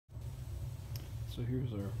So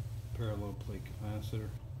here's our parallel plate capacitor,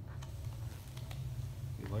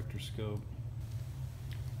 the electroscope,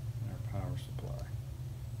 and our power supply.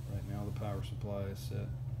 Right now the power supply is set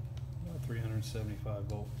about 375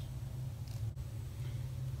 volts.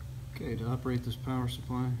 Okay, to operate this power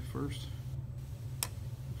supply, first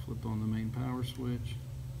flip on the main power switch.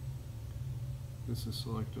 This is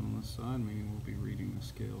selected on this side, meaning we'll be reading the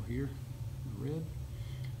scale here in red.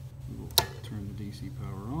 We will turn the DC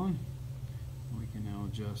power on. We can now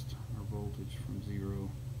adjust our voltage from 0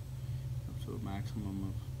 up to a maximum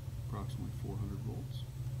of approximately 400 volts.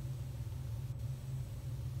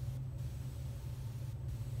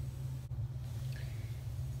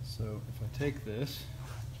 So if I take this,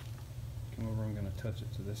 come over, I'm going to touch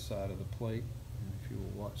it to this side of the plate, and if you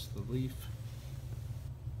will watch the leaf,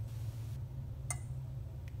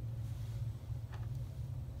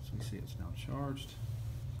 so you see it's now charged.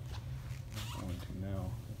 I'm going to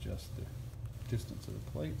now adjust the distance of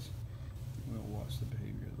the plates. We'll watch the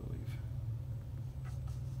behavior of the leaf.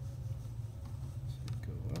 So you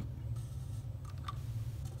go up,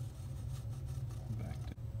 back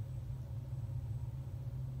down,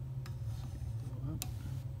 go up.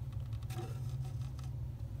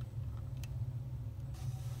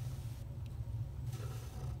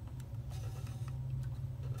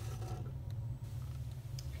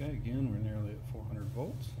 Okay, again, we're nearly at 400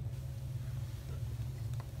 volts.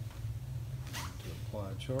 To apply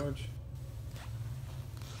a charge.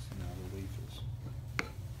 So now the leaf is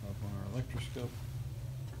up on our electroscope.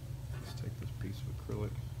 Let's take this piece of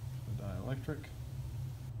acrylic, the dielectric,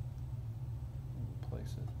 and we'll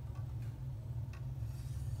place it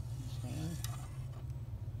inside.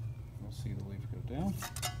 We'll see the leaf go down,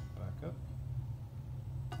 back up,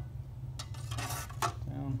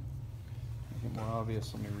 down. Make it more obvious,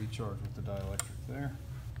 let me recharge with the dielectric there.